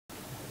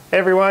Hey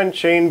everyone,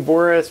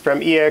 ShayneVoris from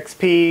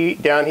EXP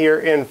down here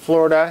in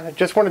Florida.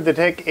 Just wanted to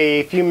take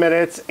a few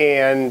minutes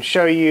and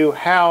show you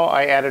how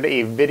I added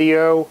a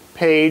video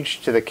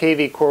page to the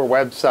KVcore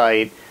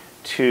website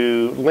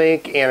to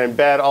link and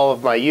embed all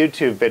of my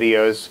YouTube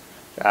videos.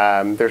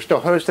 They're still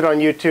hosted on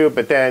YouTube,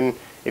 but then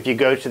if you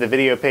go to the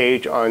video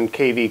page on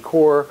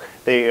KVcore,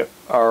 they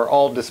are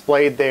all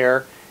displayed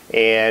there.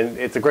 And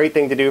it's a great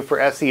thing to do for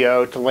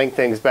SEO to link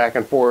things back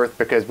and forth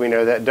because we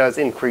know that does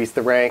increase the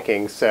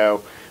rankings.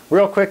 So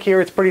real quick here,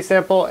 it's pretty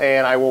simple,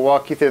 and I will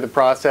walk you through the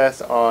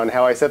process on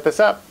how I set this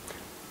up.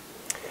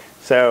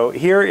 So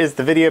here is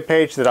the video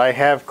page that I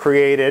have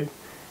created,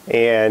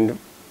 and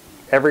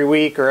every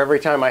week or every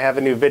time I have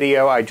a new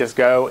video, I just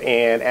go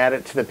and add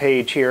it to the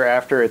page here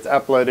after it's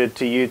uploaded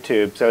to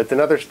YouTube. So it's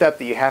another step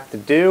that you have to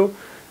do,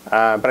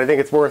 but I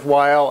think it's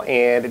worthwhile,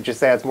 and it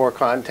just adds more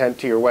content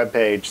to your web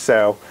page.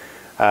 So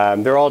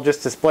they're all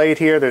just displayed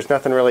here. There's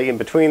nothing really in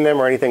between them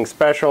or anything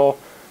special.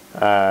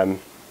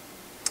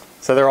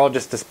 So they're all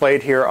just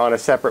displayed here on a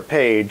separate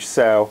page.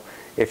 So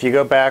if you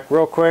go back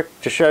real quick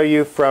to show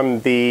you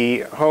from the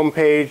home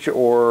page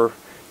or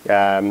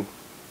the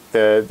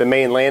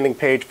main landing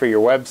page for your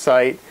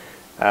website,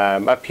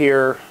 up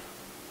here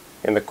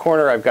in the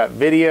corner I've got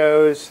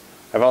videos.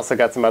 I've also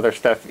got some other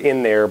stuff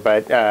in there,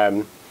 but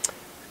when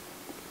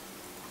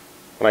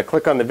I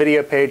click on the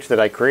video page that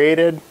I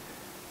created,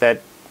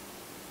 that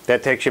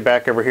takes you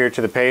back over here to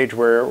the page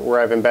where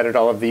I've embedded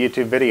all of the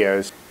YouTube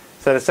videos.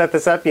 So to set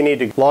this up, you need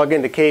to log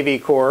into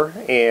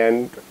KVcore,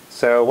 and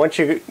so once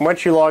you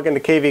log into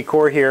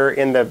KVcore here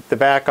in the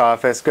back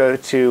office, go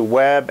to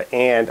Web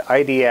and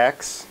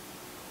IDX,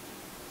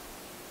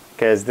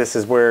 because this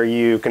is where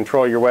you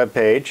control your web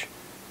page.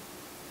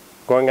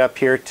 Going up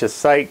here to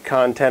Site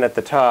Content at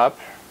the top,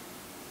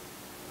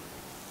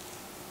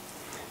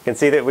 you can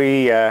see that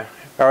we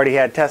already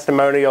had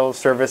testimonials,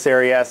 service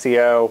area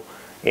SEO,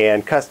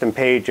 and custom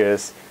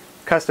pages.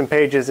 Custom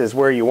pages is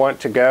where you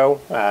want to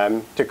go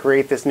to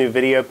create this new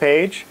video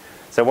page.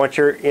 So once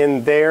you're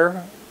in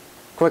there,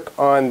 click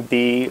on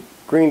the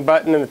green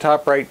button in the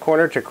top right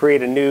corner to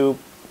create a new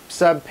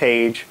sub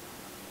page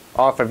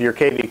off of your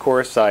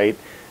KVcore site,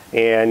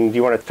 and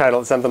you want to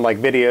title it something like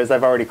videos.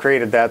 I've already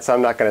created that, so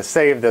I'm not going to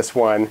save this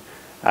one.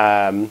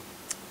 And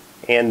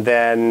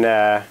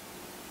then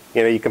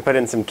you can put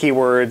in some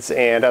keywords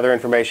and other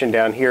information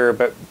down here,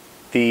 but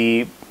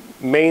the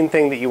main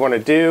thing that you want to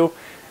do,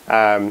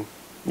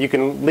 you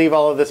can leave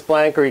all of this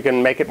blank or you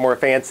can make it more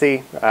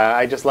fancy.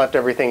 I just left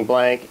everything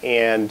blank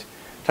and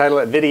title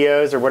it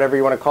videos or whatever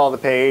you want to call the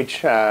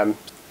page. The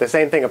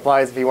same thing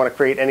applies if you want to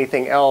create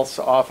anything else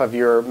off of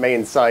your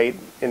main site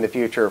in the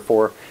future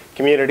for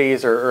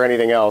communities or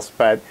anything else.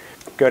 But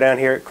go down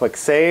here, click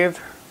Save,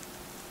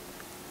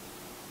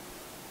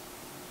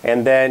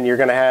 and then you're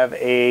going to have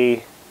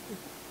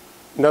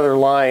another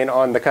line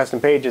on the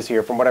custom pages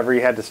here from whatever you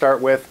had to start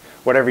with.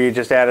 Whatever you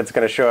just added is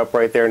going to show up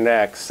right there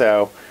next.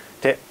 So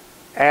to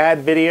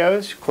add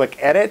videos, click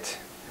Edit,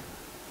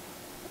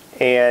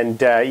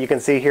 and you can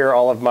see here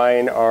all of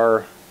mine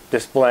are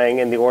displaying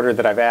in the order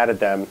that I've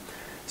added them.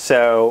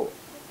 So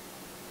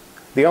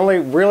the only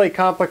really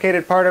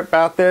complicated part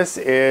about this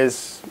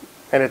is,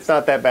 and it's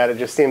not that bad, it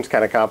just seems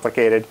kind of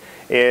complicated,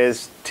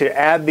 is to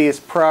add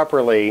these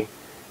properly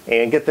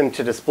and get them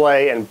to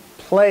display and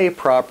play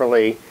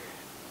properly.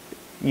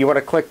 You want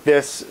to click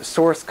this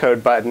source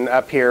code button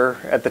up here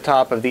at the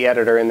top of the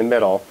editor in the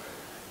middle.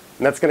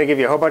 And that's going to give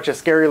you a whole bunch of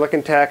scary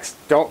looking text.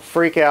 Don't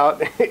freak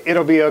out.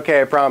 It'll be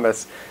okay, I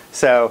promise.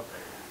 So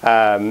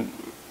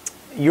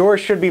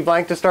yours should be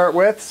blank to start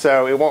with,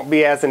 so it won't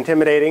be as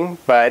intimidating.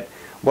 But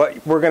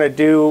what we're going to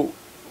do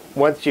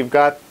once you've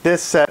got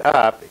this set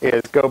up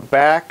is go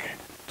back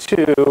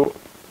to your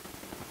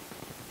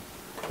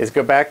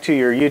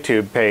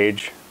YouTube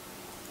page.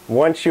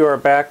 Once you are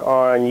back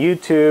on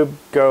YouTube,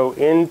 go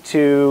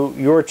into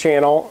your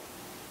channel,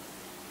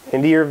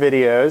 into your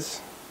videos,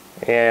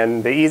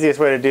 and the easiest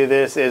way to do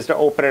this is to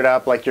open it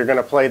up like you're going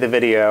to play the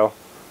video.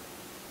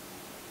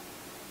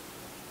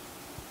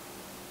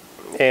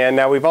 And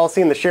now we've all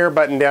seen the share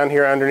button down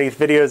here underneath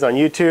videos on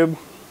YouTube.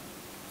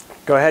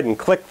 Go ahead and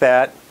click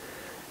that.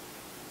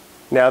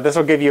 Now this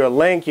will give you a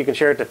link. You can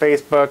share it to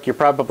Facebook. You're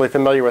probably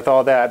familiar with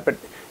all that, but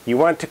you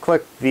want to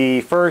click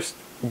the first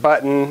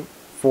button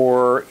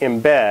for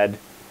embed,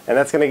 and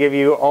that's going to give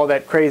you all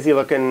that crazy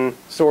looking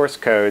source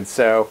code.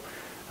 So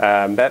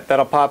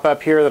that'll pop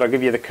up here. That'll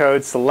give you the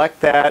code.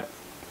 Select that,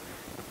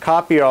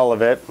 copy all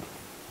of it,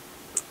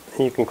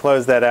 and you can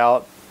close that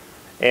out,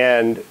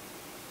 and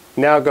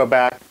now go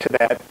back to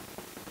that,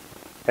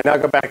 and now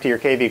go back to your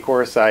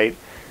KVcore site.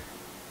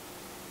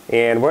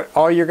 And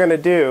all you're going to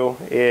do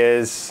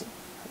is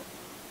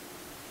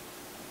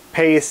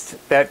paste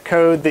that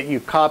code that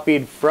you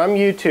copied from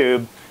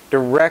YouTube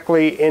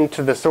directly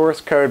into the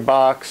source code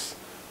box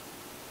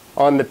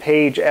on the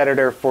page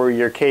editor for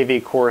your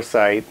KVcore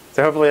site.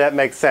 So hopefully that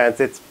makes sense.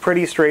 It's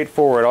pretty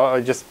straightforward.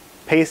 I'll just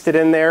paste it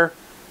in there,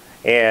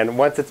 and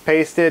once it's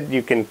pasted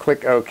you can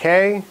click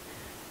OK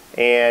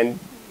and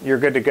you're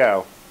good to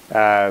go.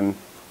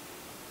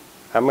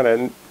 I'm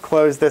going to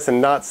close this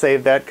and not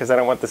save that because I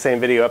don't want the same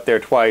video up there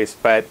twice.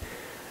 But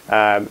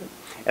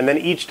and then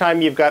each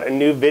time you've got a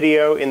new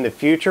video in the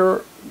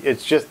future,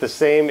 it's just the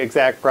same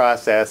exact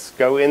process.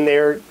 Go in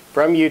there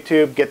from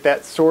YouTube, get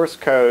that source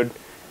code,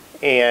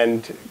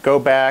 and go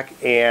back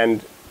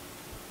and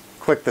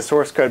click the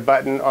source code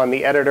button on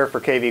the editor for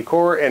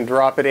KVcore and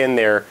drop it in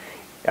there.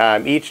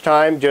 Each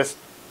time, just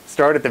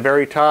start at the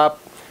very top.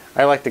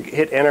 I like to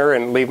hit enter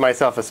and leave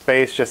myself a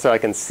space just so I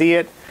can see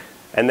it,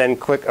 and then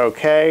click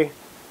OK,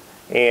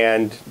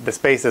 and the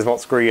spaces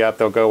won't screw you up,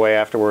 they'll go away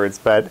afterwards,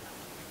 but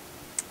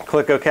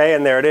click OK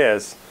and there it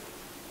is.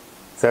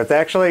 So it's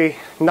actually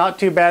not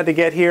too bad to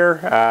get here.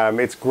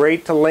 It's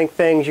great to link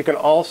things. You can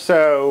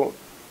also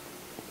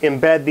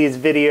embed these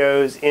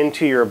videos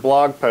into your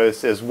blog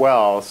posts as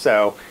well.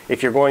 So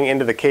if you're going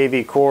into the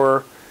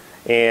KVcore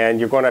and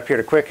you're going up here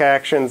to quick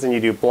actions and you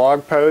do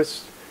blog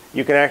posts,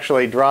 you can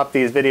actually drop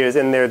these videos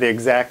in there the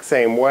exact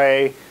same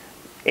way,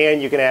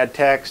 and you can add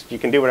text. You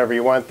can do whatever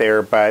you want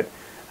there, but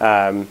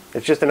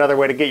it's just another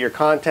way to get your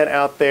content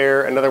out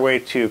there, another way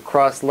to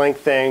cross-link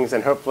things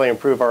and hopefully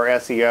improve our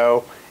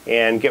SEO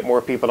and get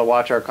more people to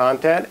watch our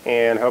content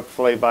and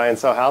hopefully buy and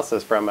sell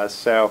houses from us.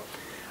 So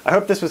I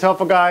hope this was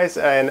helpful, guys,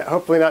 and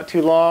hopefully not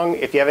too long.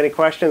 If you have any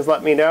questions,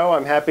 let me know.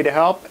 I'm happy to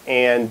help,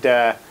 and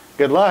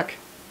good luck.